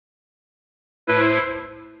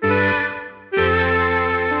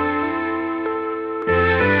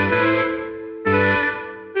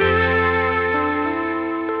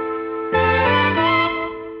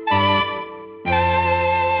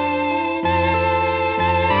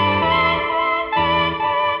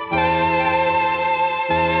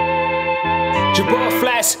Gibraltar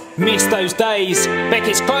flats, miss those days.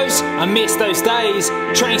 Beckett's close, I miss those days.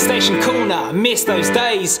 Train station corner, I miss those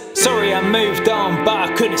days. Sorry I moved on, but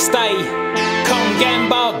I couldn't stay. Con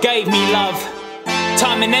Gamba gave me love.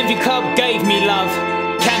 Time and Envy Club gave me love.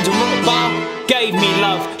 Candle Rock Bar gave me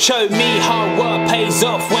love. Showed me hard work pays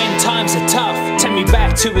off when times are tough. Take me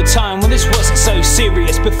back to a time when this wasn't so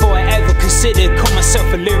serious. Before I ever considered call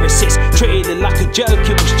myself a lyricist. Treated it like a joke,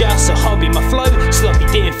 it was just a hobby. My flow sloppy,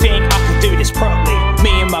 didn't think I could do this properly.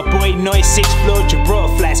 Me and my boy Noise 6th floor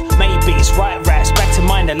Gibraltar flats. Made beats, write raps, back to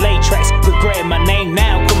mine the late tracks. Regretting my name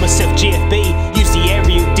now, call myself GFB. Use the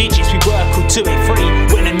aerial digits, we work all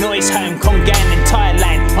 283. When a noise home, Congan in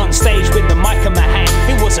Thailand. On stage with the mic in my hand.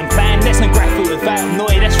 It wasn't planned, there's no graphic without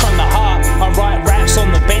noise, that's from the heart. I write raps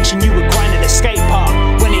on the bench and you would grind at the skate park.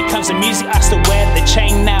 When it comes to music I still wear the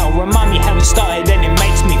chain now. Remind me how we started and it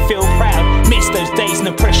makes me feel proud. Miss those days,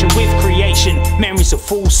 no pressure with creation. Memories of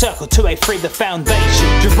full circle, 283 the foundation.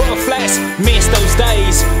 Gibraltar flats, miss those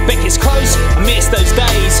days. Beckett's close, I miss those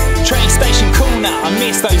days. Train station corner, I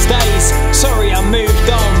miss those days. Sorry I moved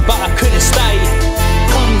on but I couldn't stay.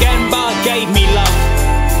 Congan Bar gave me love.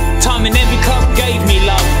 Time and Envy Club gave me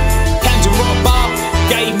love. Candle Rock Bar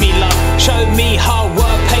gave me love. Showed me hard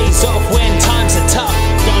work pays off when times are tough.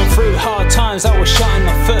 Going through hard times, I was shutting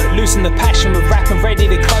my foot. Losing the passion with rapping, ready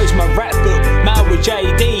to close my rap book. Mal with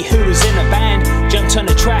JD, who was in a band. Jumped on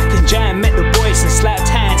the track and jam, met the boys and slapped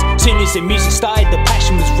hands. Soon as the music started, the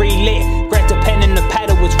passion was relit. Grabbed the pen and the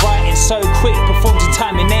paddle, was writing so quick. Performed in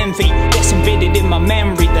Time and Envy, that's embedded in my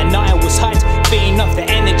memory. The night I was hyped, feeding off the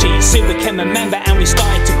energy. Soon became a member and we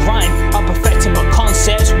started to grind. I perfected my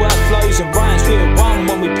concepts, workflows and rhymes. We were one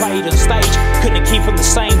when we played on stage. Couldn't keep on the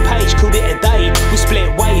same page, called it a day. We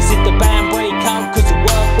split ways, did the band break up cause the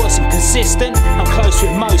work wasn't consistent. I'm close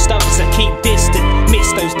with most, others I keep distant.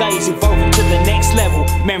 Miss those days, evolving to the next level.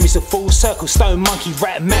 Memories of full circle, Stone Monkey,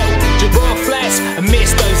 rap metal. Gibraltar flats, I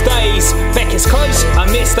miss those days. Beckett's close, I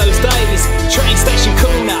miss those days. Train station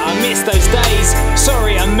corner, I miss those days.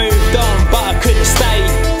 Sorry I moved on but I couldn't stay.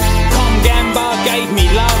 Congan Bar gave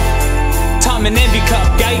me love. Time and Envy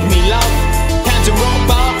Club gave me love. Candle Rock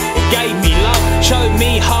Bar, it gave me love. Showed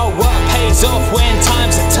me hard work pays off when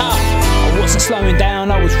times are tough. I wasn't slowing down,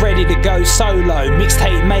 I was ready to go solo.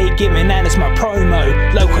 Mixtape made, giving out as my promo.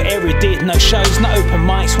 Local area did no shows, no open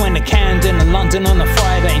mics. Went to Camden and London on a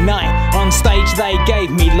Friday night. On stage they gave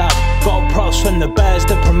me love. Got props from the birds,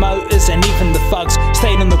 the promoters and even the thugs.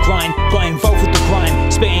 Stayed on the grind, got involved with the grime.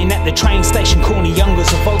 Spitting at the train station corner,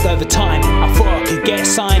 youngers evolved over time. I thought I could get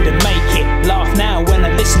signed and make it. Laugh now when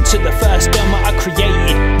I listen to the first demo I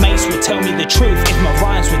created. Mates would tell me the truth if my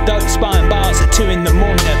rhymes were dope. Spying bars at 2 in the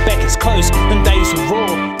morning at Beckett's close. Them days were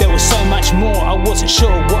raw, there was so much more. I wasn't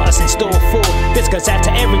sure what I was in store for. This goes out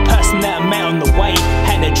to every person that I met on the way.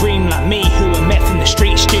 Had a dream like me, who I met from the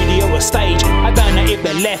street, studio or stage. I don't know if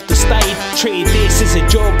they left or stayed. Treated this as a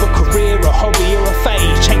job, a career, a hobby or a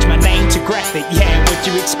phase. Changed my name to Graphic, yeah, what'd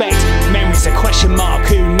you expect? Memories a question mark,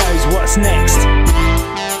 who knows what's next?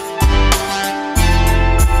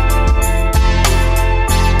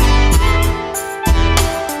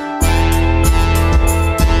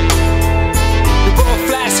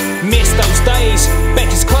 Days.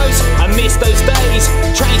 Beckett's close, I miss those days.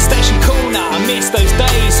 Train station corner, I miss those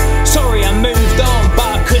days. Sorry I moved on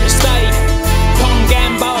but I couldn't stay.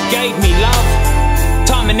 Congan Bar gave me love.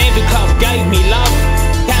 Time and Envy Club gave me love.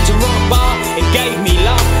 Candle Rock Bar, it gave me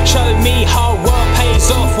love. Showed me hard work pays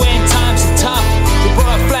off when times are tough.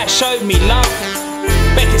 Gibraltar flat showed me love.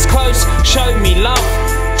 Beckett's close, showed me love.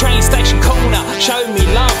 Train station corner, showed me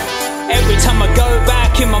love. Every time I go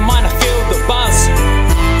back in my mind I feel